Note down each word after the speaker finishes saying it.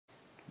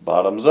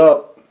Bottoms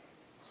up.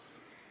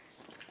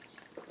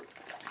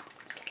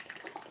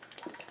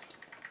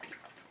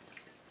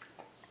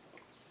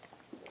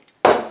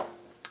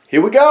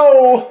 Here we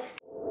go.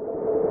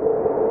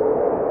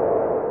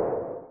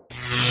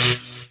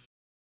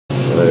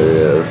 There he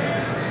is.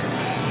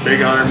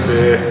 Big arm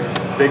day.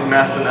 Big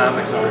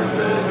Massenomics arm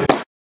day.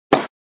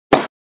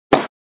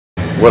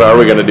 What are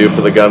we gonna do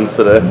for the guns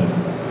today?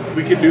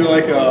 We could do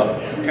like a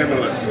kind of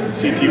what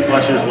CT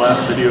Fletcher's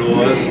last video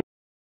was.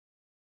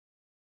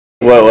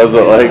 What was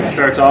it like? It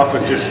starts off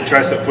with just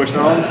tricep push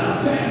downs,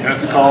 and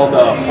it's called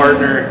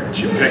partner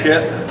pick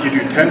it. You do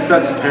 10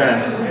 sets of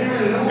 10,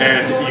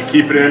 and you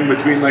keep it in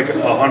between like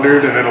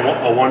 100 and then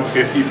a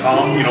 150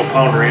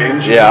 pound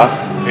range. Yeah.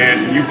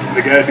 And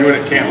the guy doing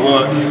it can't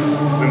look.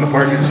 Then the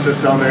partner just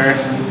sits down there,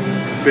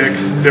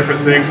 picks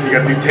different things. You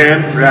got to do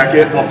 10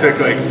 racket. I'll pick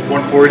like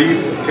 140.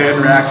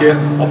 10 racket.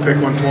 I'll pick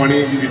 120.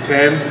 You do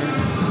 10.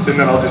 And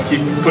then I'll just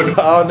keep putting.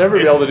 I'll never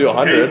be able to do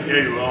 100. Yeah,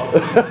 you will.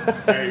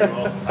 Yeah, you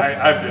will.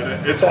 I did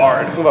it. It's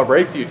hard. How much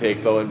break do you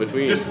take though in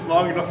between? Just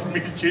long enough for me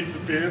to change the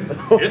pin.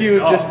 you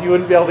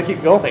wouldn't be able to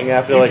keep going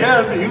after you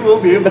can. You will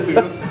be able to.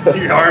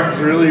 Your arms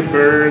really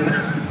burn.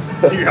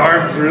 Your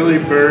arms really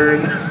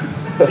burn.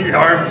 Your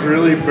arms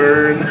really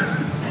burn.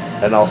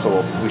 And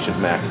also, we should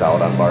max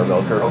out on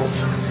barbell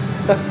curls.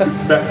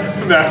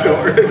 Max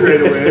out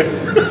right away.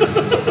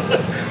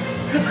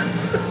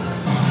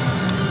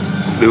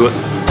 Let's do it.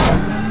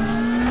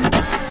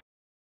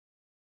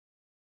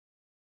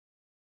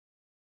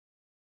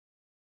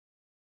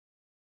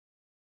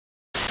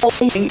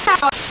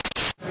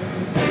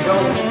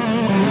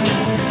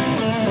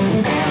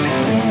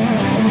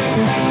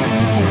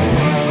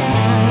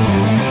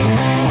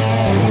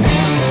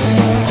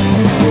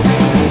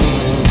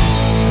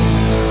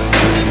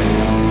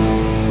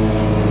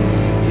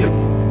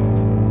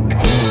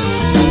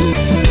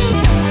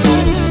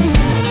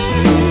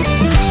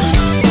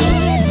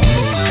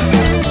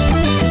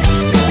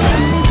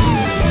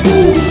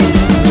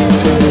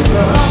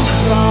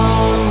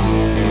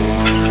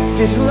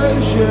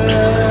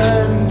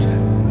 Disillusioned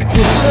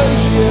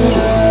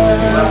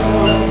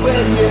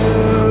with you.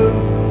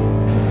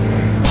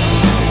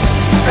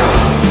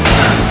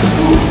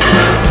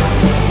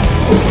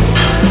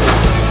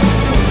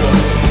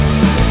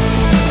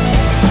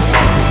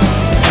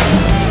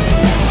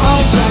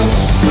 Also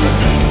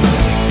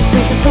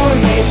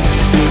disappointed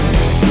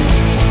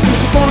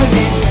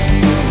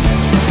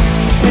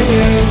with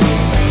you.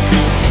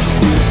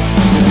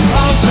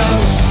 Also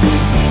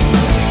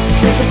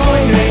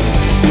disappointed.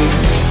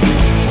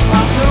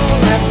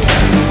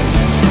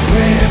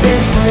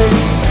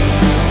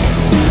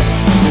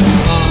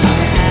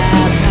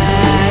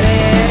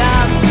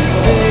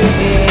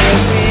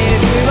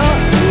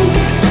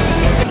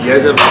 You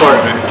guys have a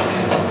partner.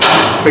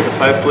 Pick a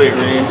 5-plate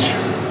range,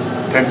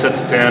 10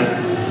 sets of 10.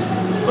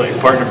 Let your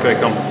partner pick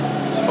them.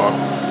 It's fun.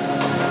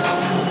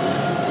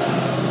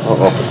 I don't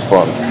know if it's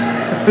fun.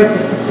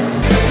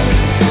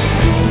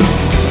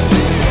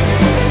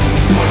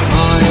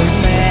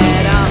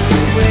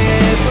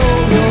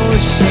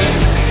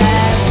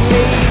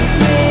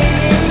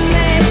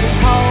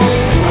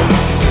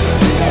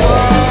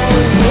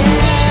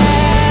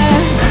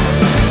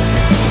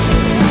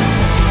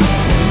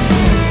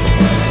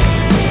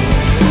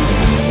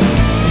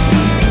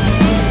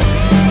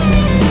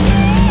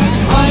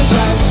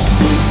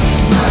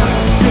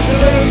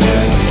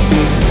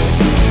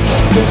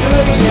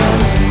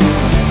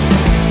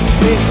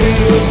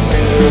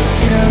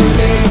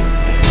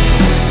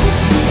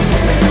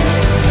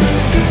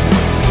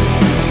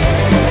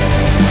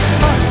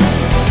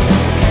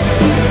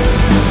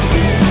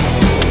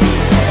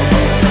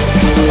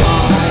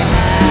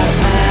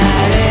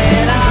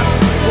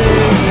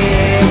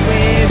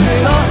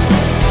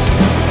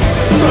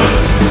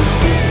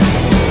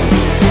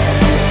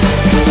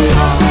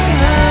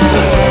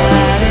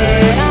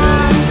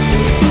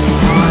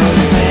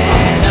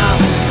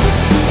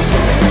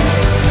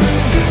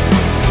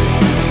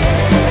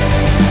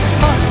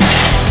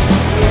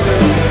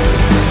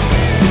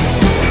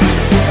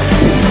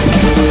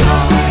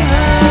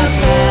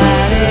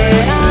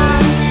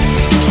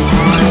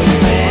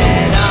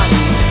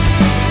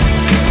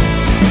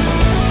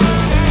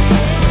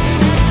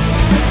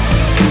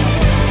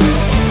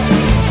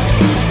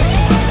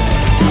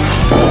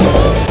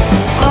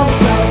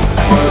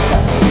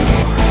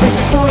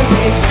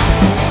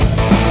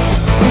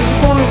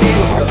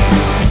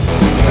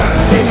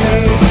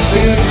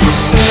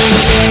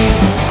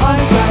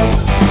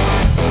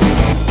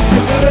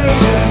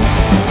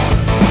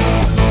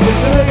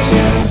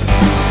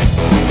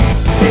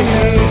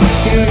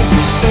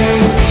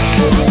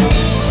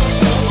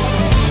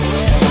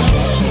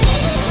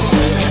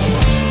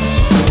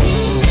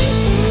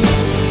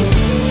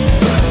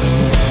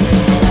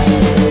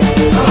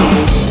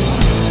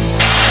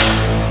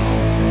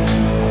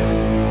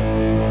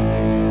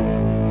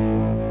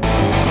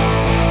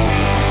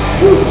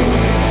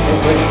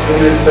 Like a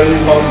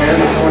 270-pound man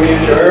with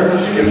 20-inch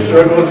arms can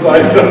struggle with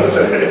 5s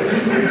outside.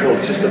 Well,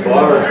 it's just a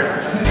bar.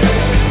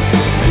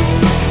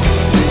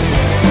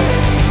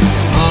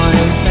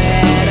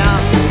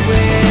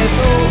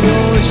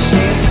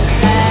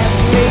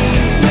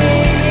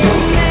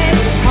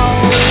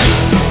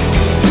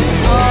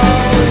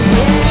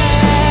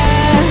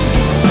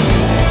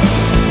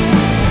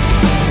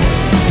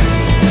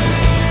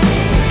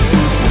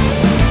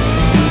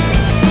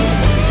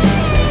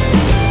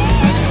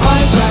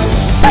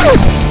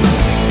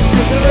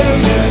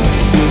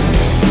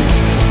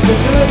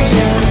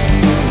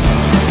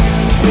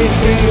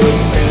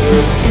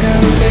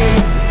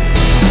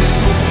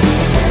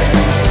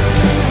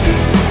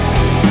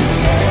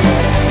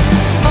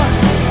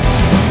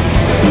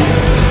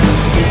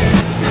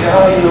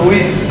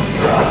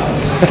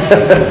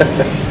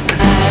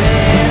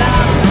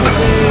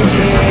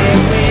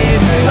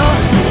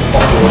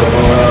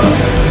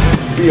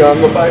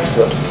 Beyond the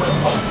biceps.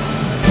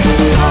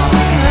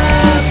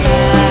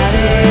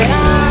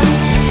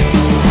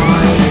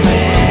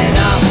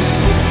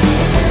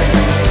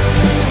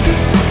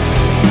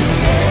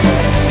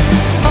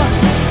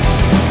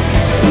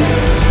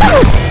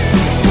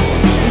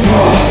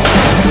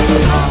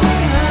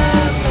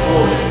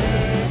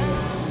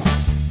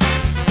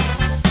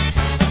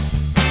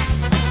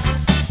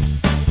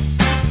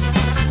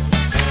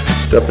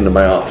 Step into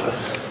my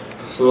office.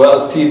 So that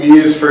was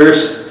TB's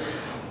first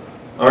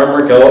arm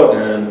workout,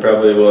 and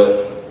probably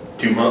what,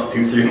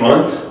 3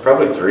 months?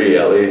 Probably 3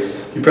 at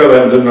least. You probably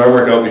haven't done an arm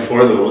workout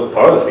before the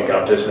powerlifting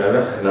competition, have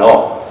you?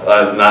 No,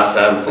 not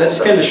since. That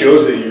just kind of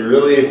shows that you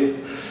really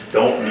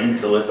don't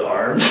need to lift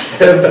arms.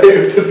 They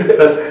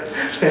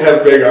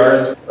have big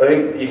arms. I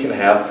think you can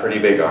have pretty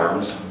big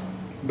arms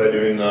By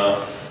doing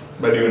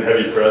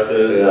heavy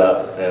presses.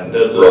 Yeah, and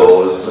deadlifts,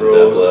 rows and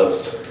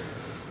deadlifts.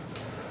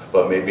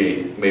 But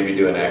maybe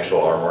doing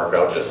actual arm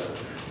workout just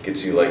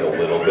gets you like a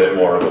little bit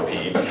more of a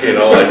peak, you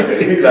know, like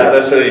not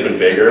necessarily even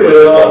bigger, but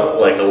just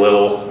like a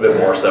little bit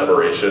more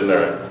separation.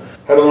 Or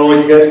I don't know,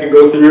 you guys can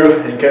go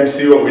through and kind of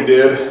see what we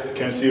did,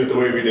 kind of see what the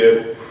way we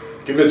did.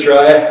 Give it a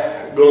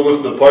try. Go and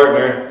lift with the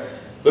partner.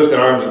 Lifting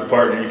arms with a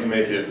partner, you can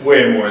make it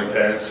way more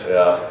intense.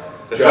 Yeah.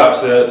 Drop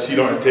sets, you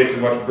don't have to take as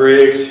much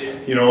breaks.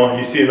 You know,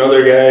 you see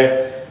another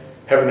guy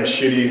having a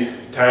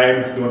shitty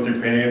time, going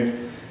through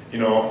pain, you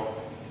know,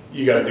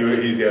 you gotta do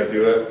it, he's gotta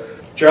do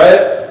it. Try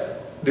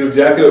it, do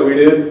exactly what we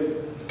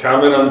did.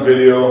 Comment on the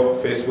video,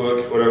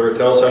 Facebook, whatever,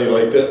 tell us how you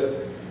liked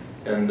it.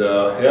 And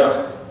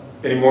yeah,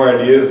 any more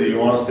ideas that you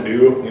want us to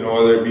do, you know,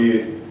 whether it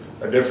be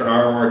a different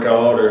arm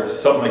workout or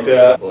something like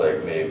that.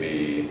 Like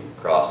maybe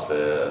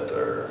CrossFit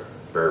or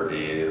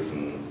burpees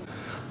and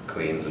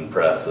cleans and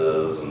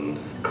presses and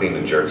clean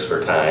and jerks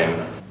for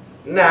time.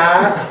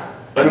 Nah.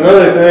 And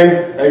another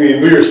thing, I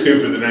mean, we were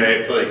stupid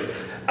tonight. Like,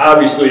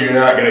 obviously you're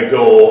not gonna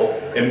go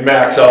and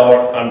max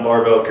out on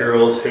barbell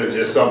curls. It was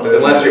just something.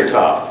 Unless you're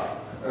tough.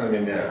 I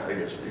mean, yeah, I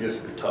guess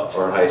you're tough.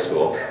 Or in high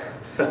school.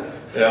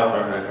 Yeah, all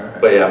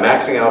right. But yeah,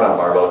 maxing out on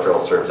barbell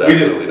curls serves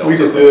absolutely no We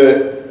just purpose. did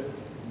it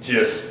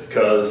just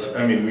because,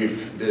 I mean,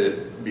 we've did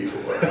it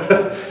before.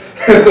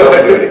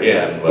 I'll do it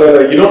again.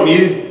 But you don't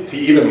need to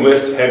even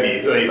lift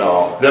heavy. Like,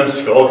 No. them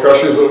skull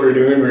crushers, what we were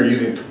doing, we were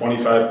using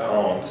 25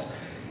 pounds.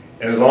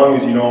 And as long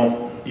as, you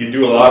know, you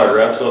do a lot of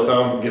reps with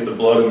them, get the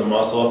blood in the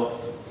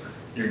muscle,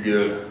 you're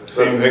good.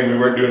 Same thing, we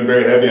weren't doing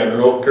very heavy on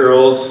rope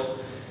curls.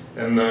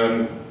 And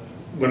then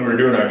when we were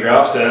doing our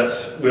drop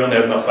sets, we only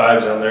had enough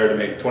 5s on there to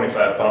make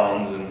 25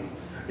 pounds. And,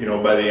 you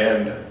know, by the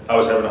end, I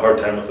was having a hard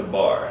time with the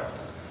bar.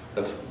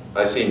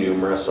 I see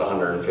numerous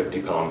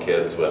 150-pound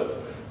kids with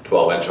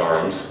 12-inch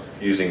arms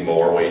using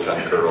more weight on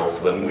curls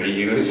than we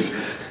use.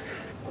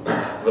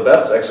 The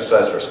best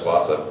exercise for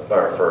squats,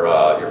 or for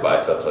your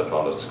biceps, I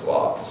found is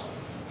squats.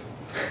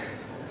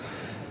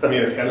 I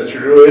mean, it's kind of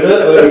true, isn't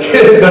it? Like,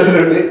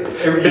 doesn't it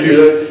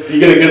you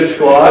get a good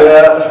squat.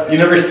 Yeah. You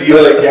never see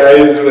like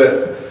guys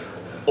with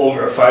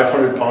over a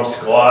 500-pound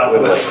squat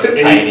with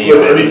like tiny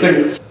with arms.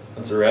 anything.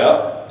 That's a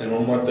wrap. And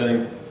one more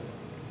thing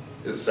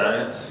is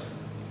science.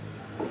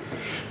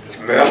 It's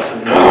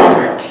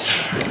Massenomics.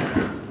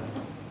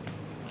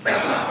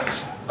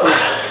 Massenomics.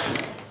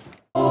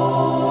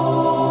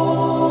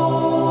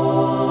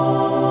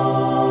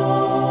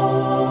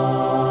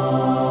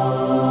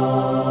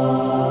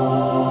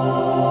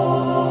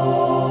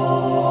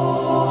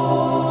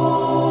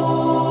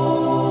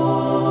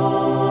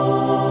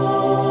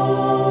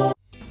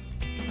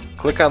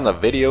 Click on the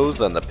videos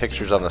and the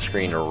pictures on the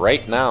screen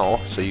right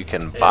now so you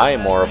can buy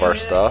more of our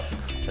stuff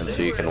and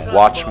so you can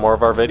watch more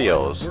of our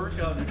videos.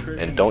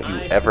 And don't you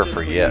ever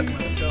forget,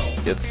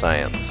 it's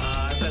science.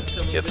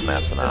 It's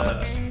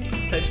Massenomics.